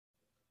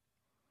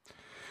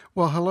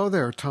Well, hello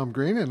there, Tom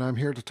Green, and I'm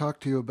here to talk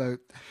to you about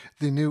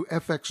the new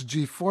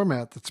FXG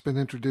format that's been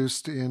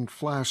introduced in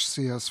Flash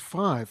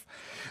CS5.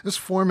 This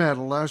format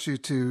allows you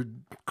to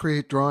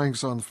create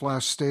drawings on the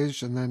Flash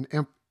stage and then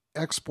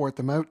export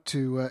them out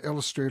to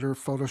Illustrator,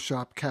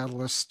 Photoshop,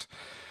 Catalyst,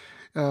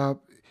 uh,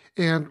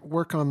 and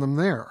work on them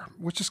there,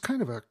 which is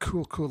kind of a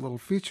cool little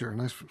feature.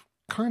 And I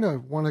kind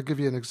of want to give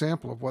you an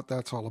example of what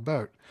that's all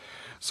about.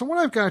 So what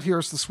I've got here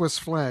is the Swiss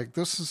flag.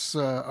 This is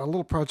a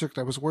little project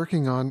I was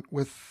working on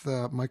with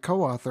my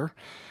co-author,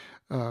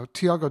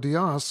 Tiago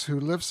Diaz, who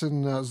lives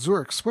in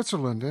Zurich,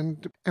 Switzerland.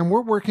 And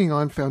we're working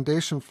on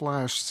Foundation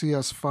Flash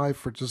CS5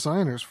 for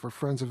designers for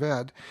Friends of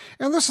Ed.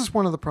 And this is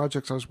one of the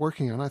projects I was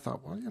working on. I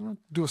thought, well,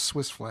 do a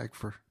Swiss flag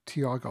for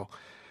Tiago.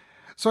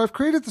 So I've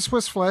created the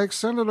Swiss flag,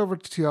 sent it over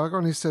to Tiago,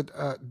 and he said,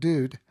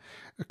 dude,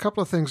 a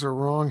couple of things are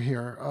wrong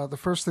here. The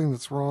first thing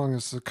that's wrong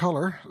is the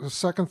color. The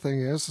second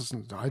thing is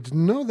I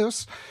didn't know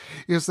this,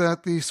 is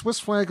that the Swiss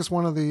flag is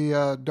one of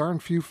the darn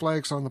few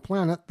flags on the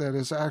planet that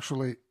is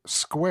actually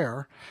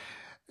square.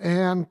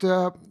 And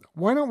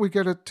why don't we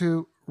get it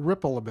to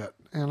ripple a bit?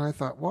 And I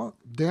thought, well,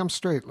 damn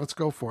straight, let's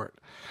go for it.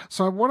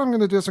 So what I'm going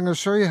to do is I'm going to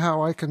show you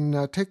how I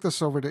can take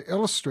this over to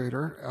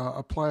Illustrator,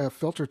 apply a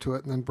filter to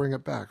it, and then bring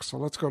it back. So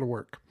let's go to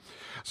work.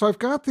 So I've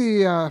got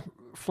the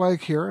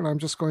flag here, and I'm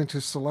just going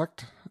to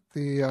select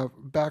the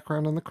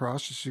background and the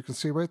cross, as you can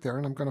see right there.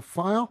 And I'm going to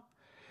File,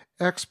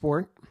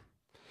 Export.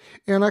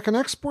 And I can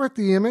export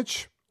the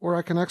image, or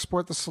I can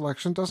export the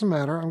selection. Doesn't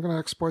matter. I'm going to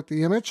export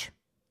the image.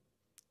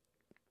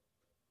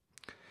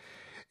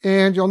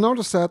 And you'll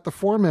notice that the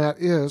format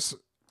is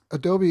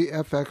Adobe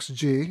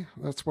FXG.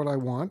 That's what I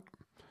want.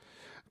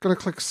 I'm going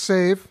to click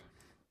Save,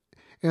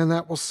 and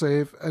that will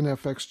save an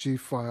FXG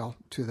file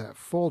to that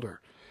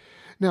folder.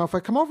 Now, if I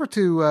come over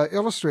to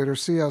Illustrator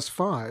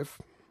CS5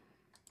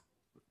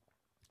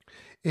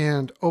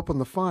 and open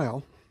the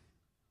file,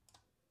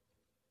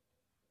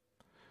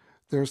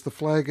 there's the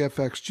flag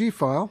FXG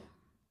file.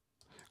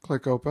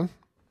 Click Open,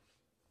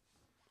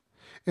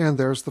 and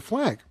there's the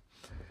flag.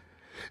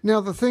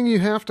 Now, the thing you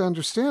have to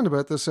understand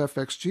about this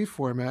FXG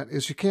format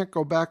is you can't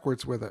go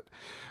backwards with it.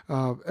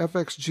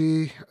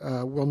 FXG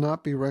will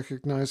not be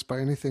recognized by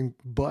anything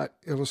but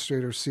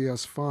Illustrator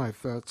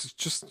CS5. It's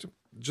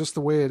just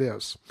the way it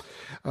is.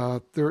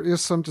 There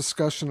is some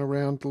discussion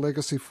around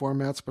legacy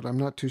formats, but I'm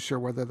not too sure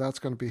whether that's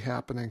going to be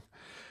happening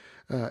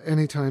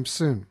anytime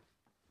soon.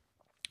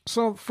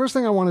 So first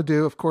thing I want to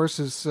do, of course,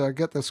 is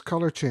get this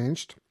color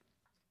changed.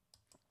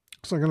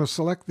 So I'm going to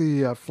select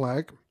the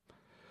flag,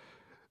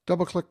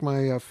 double-click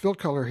my fill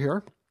color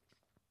here,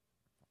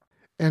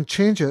 and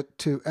change it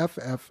to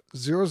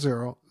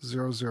FF0000,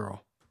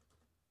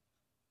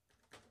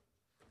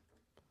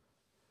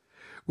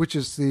 which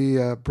is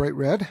the bright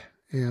red.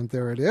 And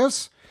there it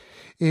is.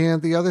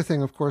 And the other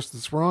thing, of course,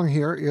 that's wrong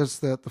here is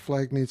that the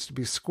flag needs to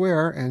be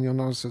square, and you'll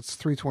notice it's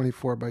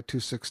 324 by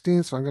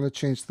 216. So I'm going to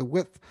change the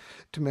width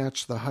to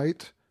match the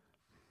height.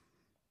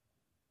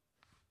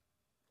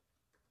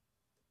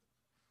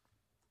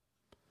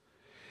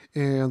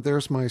 And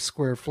there's my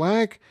square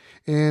flag.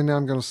 And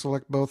I'm going to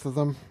select both of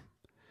them.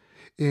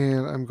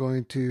 And I'm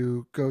going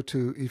to go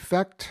to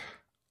Effect,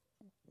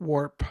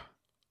 Warp,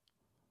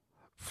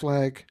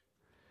 Flag.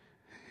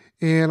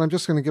 And I'm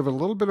just going to give it a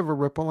little bit of a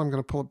ripple. I'm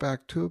going to pull it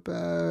back to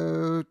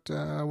about,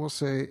 we'll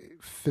say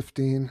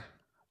 15.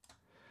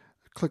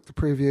 Click the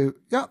preview.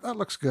 Yeah, that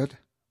looks good.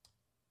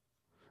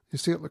 You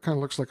see, it kind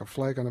of looks like a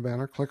flag on a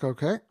banner. Click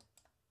OK.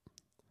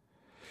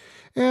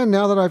 And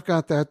now that I've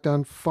got that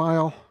done,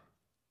 File,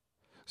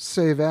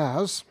 Save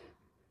As.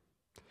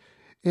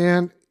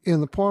 And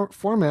in the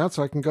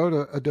formats, I can go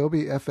to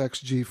Adobe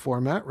FXG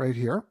format right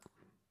here.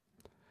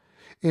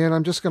 And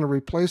I'm just going to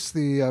replace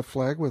the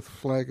flag with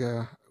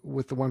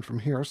with the one from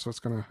here. So it's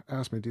going to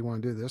ask me, do you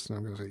want to do this? And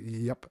I'm going to say,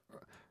 yep.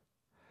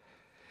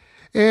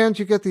 And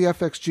you get the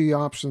FXG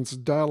options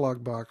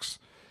dialog box.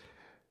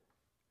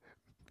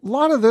 A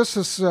lot of this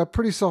is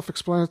pretty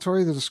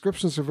self-explanatory. The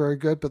descriptions are very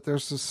good, but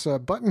there's this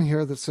button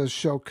here that says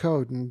Show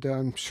Code. And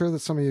I'm sure that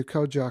some of you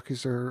code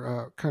jockeys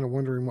are kind of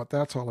wondering what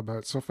that's all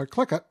about. So if I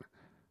click it,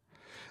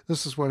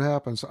 this is what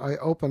happens. I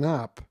open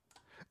up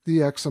the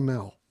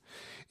XML.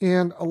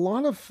 And a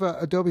lot of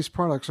Adobe's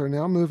products are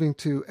now moving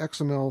to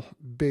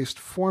XML-based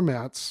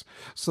formats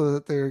so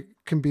that they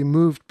can be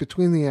moved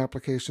between the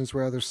applications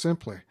rather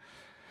simply.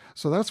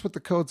 So that's what the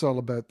code's all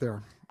about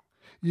there.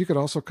 You could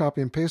also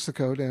copy and paste the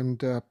code and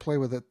play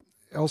with it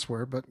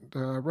elsewhere, but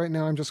right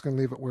now I'm just going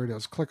to leave it where it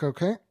is. Click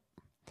OK.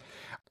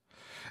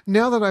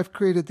 Now that I've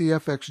created the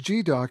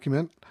FXG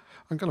document,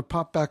 I'm going to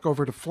pop back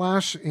over to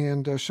Flash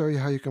and show you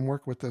how you can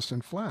work with this in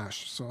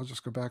Flash. So I'll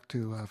just go back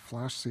to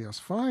Flash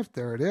CS5.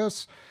 There it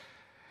is.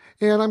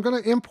 And I'm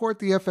going to import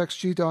the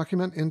FXG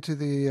document into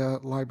the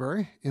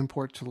library,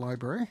 import to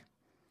library.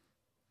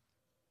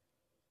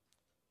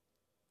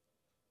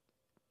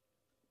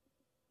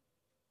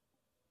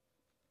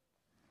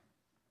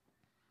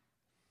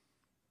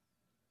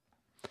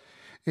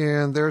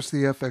 And there's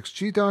the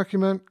FXG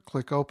document.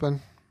 Click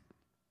Open.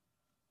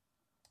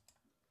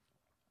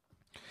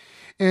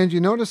 And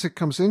you notice it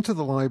comes into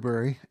the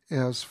library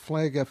as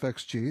flag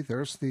FXG.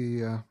 There's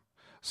the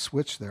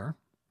switch there.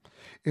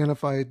 And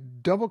if I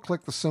double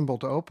click the symbol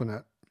to open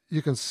it,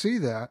 you can see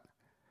that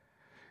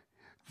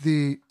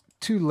the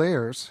two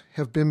layers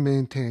have been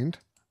maintained.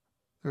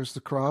 There's the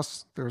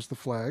cross, there's the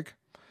flag.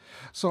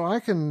 So I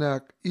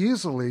can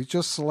easily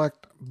just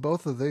select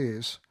both of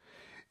these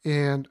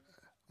and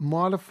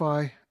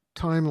modify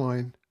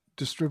timeline,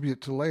 distribute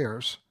to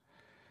layers.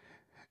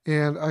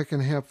 And I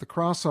can have the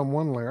cross on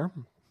one layer.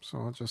 So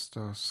I'll just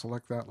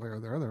select that layer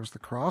there. There's the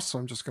cross. So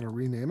I'm just going to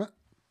rename it.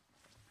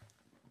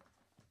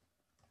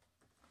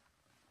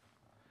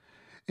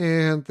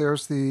 And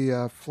there's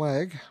the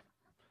flag.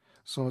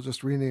 So I'll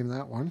just rename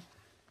that one.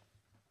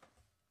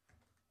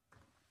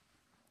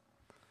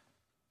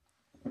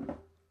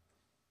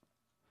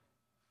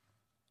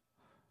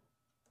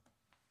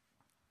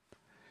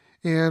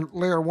 And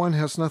layer 1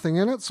 has nothing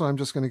in it, so I'm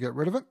just going to get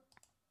rid of it.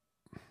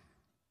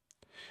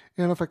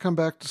 And if I come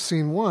back to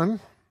scene 1,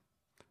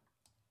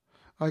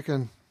 I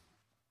can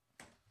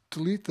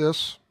delete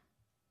this,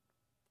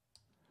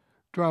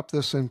 drop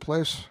this in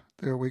place.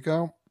 There we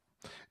go.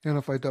 And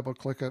if I double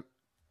click it,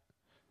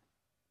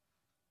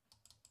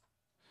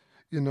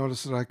 you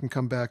notice that I can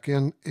come back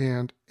in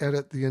and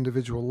edit the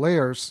individual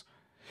layers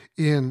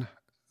in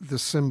the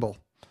symbol.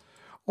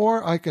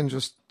 Or I can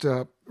just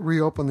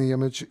reopen the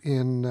image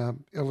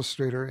in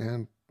Illustrator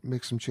and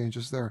make some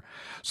changes there.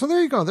 So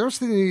there you go. There's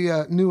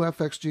the new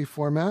FXG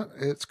format.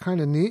 It's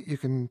kind of neat. You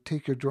can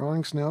take your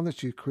drawings now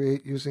that you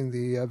create using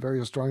the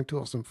various drawing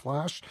tools in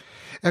Flash,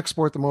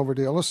 export them over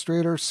to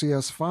Illustrator,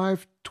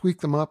 CS5,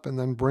 tweak them up, and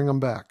then bring them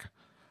back.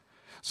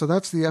 So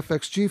that's the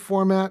FXG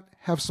format.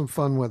 Have some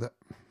fun with it.